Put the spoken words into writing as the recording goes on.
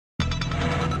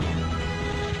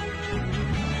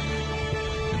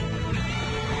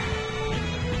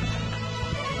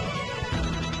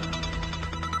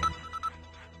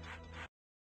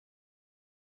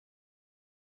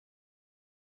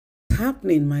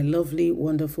happening, my lovely,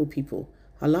 wonderful people?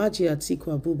 Alhaji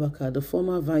Atiku Abubakar, the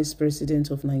former vice president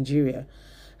of Nigeria,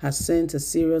 has sent a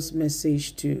serious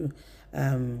message to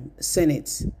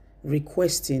Senate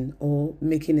requesting or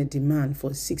making a demand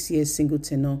for 6 years single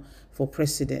tenure for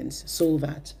presidents so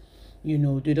that,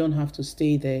 they don't have to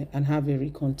stay there and have a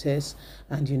recontest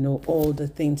and, all the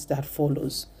things that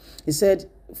follows. He said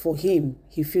for him,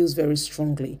 he feels very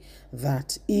strongly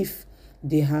that if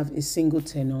they have a single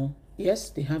tenure, yes,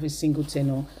 they have a single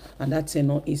tenure, and that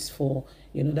tenure is for,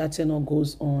 that tenure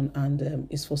goes on and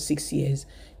is for 6 years.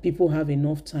 People have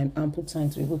enough time, ample time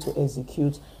to be able to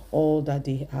execute all that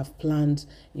they have planned,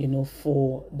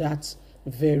 for that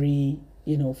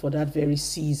very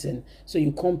season. So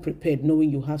you come prepared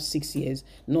knowing you have 6 years,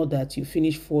 not that you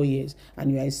finish 4 years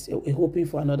and you are hoping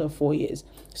for another 4 years.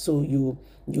 So you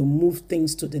move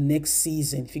things to the next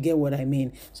season, if you get what I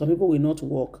mean. Some people will not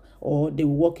work, or they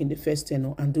will work in the first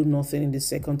tenure and do nothing in the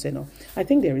second tenure. I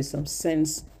think there is some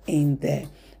sense in there.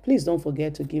 Please don't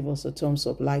forget to give us a thumbs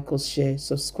up, like us, share,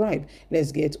 subscribe.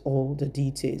 Let's get all the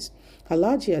details.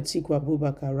 Alhaji Atiku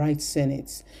Abubakar, writes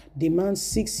Senate, demands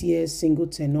 6 years single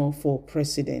tenure for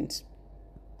president.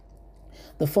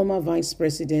 The former vice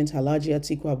president, Alhaji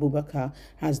Atiku Abubakar,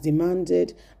 has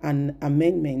demanded an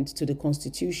amendment to the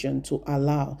constitution to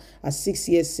allow a 6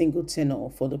 year single tenure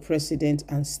for the president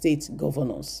and state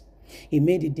governors. He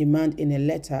made the demand in a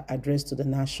letter addressed to the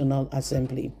National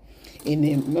Assembly. In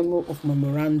a memo of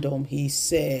memorandum, he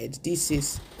said this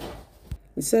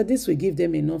will give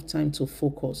them enough time to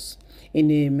focus. In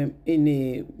a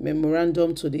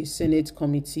memorandum to the Senate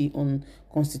Committee on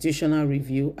Constitutional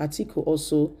Review, Atiku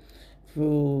also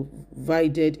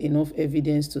provided enough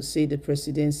evidence to say the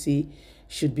presidency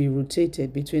should be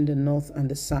rotated between the North and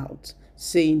the South,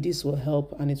 saying this will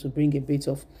help and it will bring a bit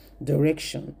of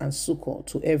direction and succor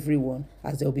to everyone,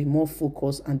 as there will be more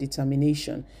focus and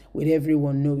determination, with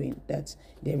everyone knowing that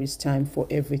there is time for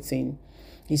everything.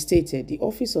 He stated the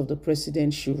office of the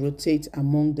president should rotate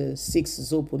among the 6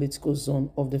 zoopolitical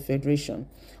zones of the federation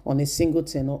on a single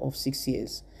tenure of 6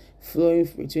 years, flowing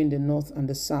between the North and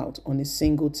the South on a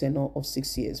single tenure of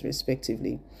 6 years,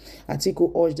 respectively.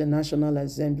 Atiku urged the National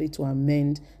Assembly to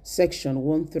amend Section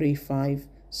 135,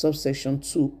 subsection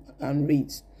 2, and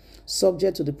reads,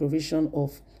 subject to the provision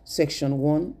of Section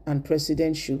 1, and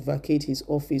President should vacate his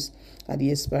office at the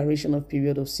expiration of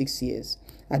period of 6 years.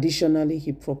 Additionally,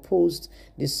 he proposed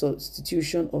the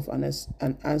substitution of an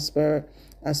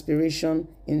aspiration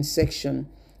in Section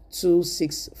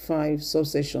 265,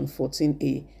 subsection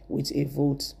 14a, with a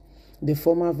vote. The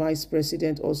former vice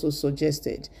president also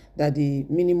suggested that the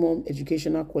minimum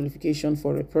educational qualification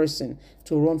for a person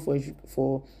to run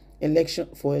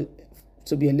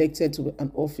to be elected to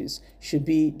an office should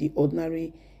be the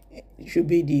ordinary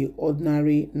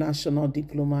national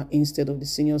diploma instead of the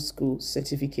senior school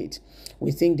certificate.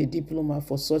 We think the diploma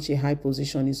for such a high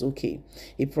position is okay.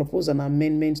 He proposed an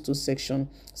amendment to Section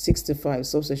 65,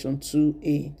 subsection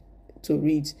 2a, to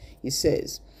read, he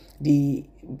says, the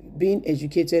being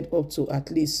educated up to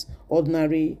at least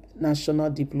ordinary national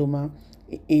diploma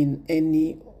in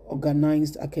any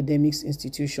organized academics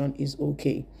institution is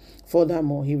okay.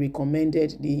 Furthermore, he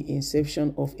recommended the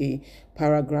insertion of a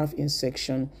paragraph in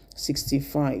Section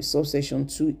 65, subsection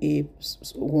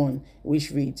 2a(1),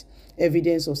 which reads,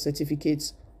 evidence of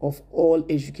certificates of all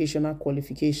educational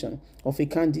qualification of a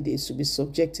candidate should be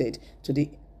subjected to the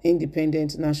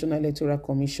Independent National Electoral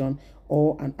Commission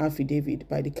or an affidavit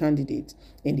by the candidate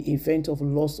in the event of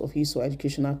loss of his or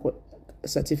educational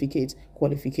certificate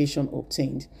qualification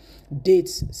obtained.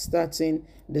 Dates starting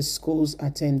the schools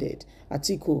attended.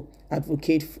 Atiku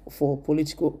advocate for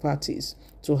political parties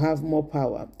to have more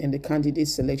power in the candidate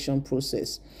selection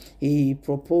process. He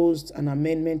proposed an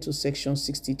amendment to Section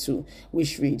 62,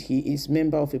 which read, he is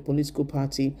member of a political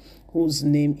party whose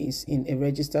name is in a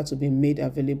register to be made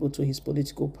available to his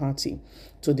political party,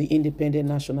 to the Independent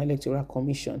National Electoral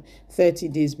Commission, 30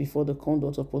 days before the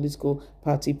conduct of political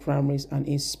party primaries, and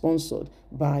is sponsored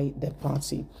by the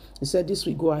party. He said this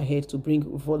will go ahead to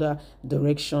bring further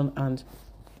direction and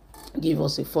give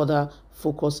us a further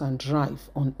focus and drive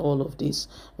on all of this,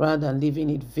 rather than leaving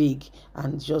it vague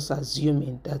and just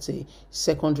assuming that a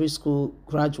secondary school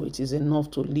graduate is enough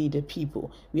to lead the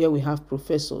people, where we have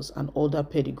professors and other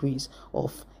pedigrees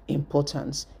of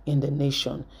importance in the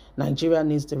nation. Nigeria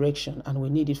needs direction, and we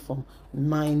need it from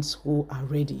minds who are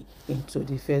ready into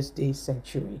the first day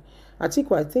century.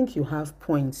 Atiku, I think you have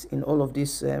points in all of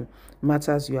these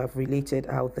matters you have related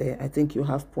out there. I think you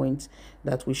have points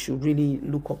that we should really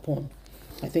look upon.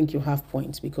 I think you have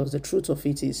points, because the truth of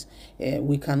it is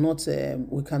we cannot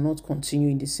continue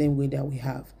in the same way that we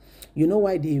have. You know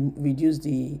why they reduced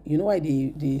you know why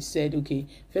they said, okay,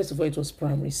 first of all, it was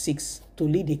primary 6 to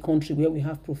lead a country where we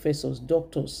have professors,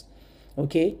 doctors,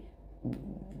 okay,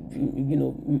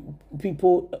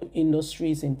 people,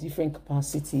 industries in different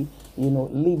capacity,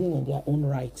 leading in their own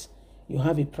right. You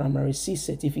have a primary 6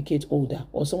 certificate holder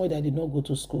or someone that did not go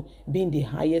to school being the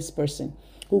highest person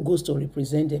who goes to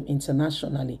represent them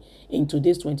internationally in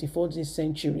today's 24th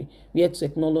century where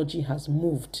technology has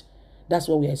moved. That's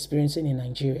what we are experiencing in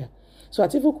Nigeria. So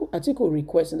Atiku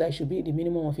requesting that it should be the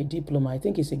minimum of a diploma. I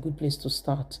think it's a good place to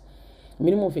start.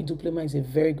 Minimum of a diploma is a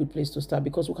very good place to start,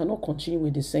 because we cannot continue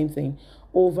with the same thing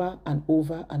over and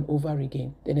over and over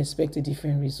again, then expect a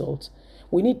different result.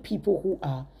 We need people who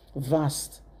are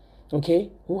vast,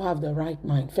 okay, who have the right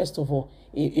mind. First of all,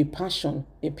 a passion,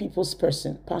 a people's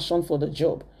person, passion for the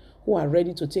job, who are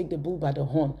ready to take the bull by the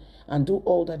horn and do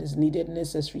all that is needed,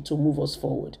 necessary to move us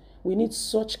forward. We need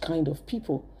such kind of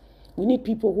people. We need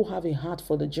people who have a heart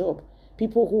for the job,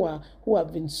 people who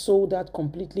have been sold out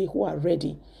completely, who are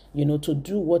ready, to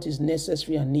do what is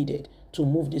necessary and needed to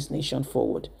move this nation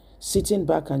forward. Sitting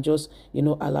back and just,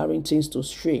 allowing things to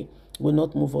stray will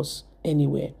not move us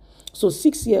anywhere. So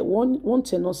 6 years, one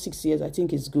tenure, 6 years, I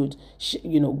think is good.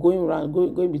 Going around,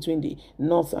 going between the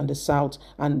north and the south,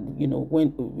 and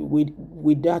when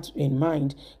with that in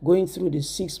mind, going through the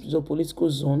 6 political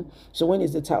zone. So when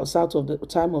is the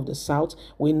time of the south?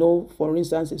 We know, for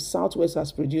instance, if Southwest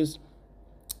has produced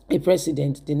a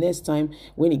president, the next time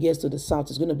when he gets to the south,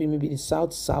 it's going to be maybe the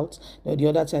south, or the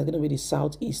other time it's going to be the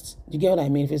southeast. You get what I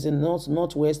mean? If it's the north,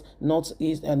 northwest,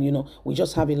 northeast, and we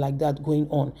just have it like that going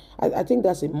on. I think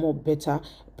that's a more better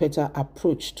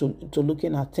approach to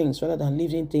looking at things, rather than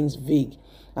leaving things vague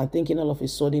and thinking all of a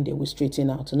sudden they will straighten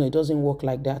out. No, it doesn't work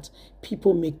like that.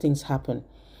 People make things happen.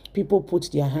 People put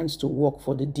their hands to work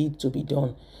for the deed to be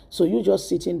done. So you just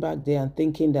sitting back there and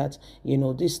thinking that,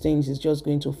 these things is just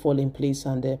going to fall in place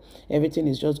and everything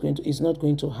is just it's not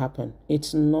going to happen.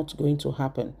 It's not going to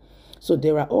happen. So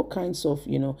there are all kinds of,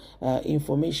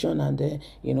 information and,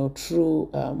 true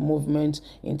movement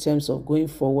in terms of going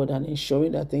forward and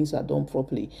ensuring that things are done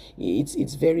properly.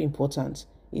 It's very important.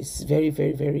 It's very,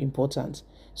 very, very important.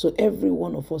 So every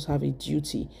one of us have a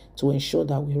duty to ensure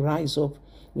that we rise up,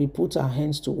 we put our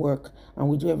hands to work, and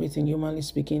we do everything, humanly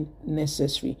speaking,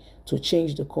 necessary to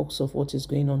change the course of what is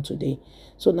going on today.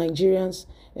 So Nigerians,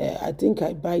 I think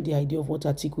I buy the idea of what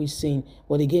Atiku is saying.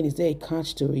 But again, is there a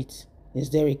catch to it? Is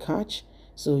there a catch?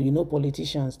 So,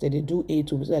 politicians, they do A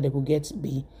to B so that they could get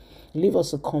B. Leave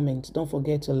us a comment. Don't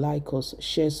forget to like us,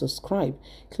 share, subscribe.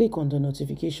 Click on the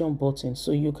notification button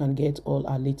so you can get all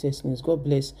our latest news. God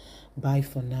bless. Bye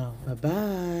for now.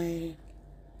 Bye-bye.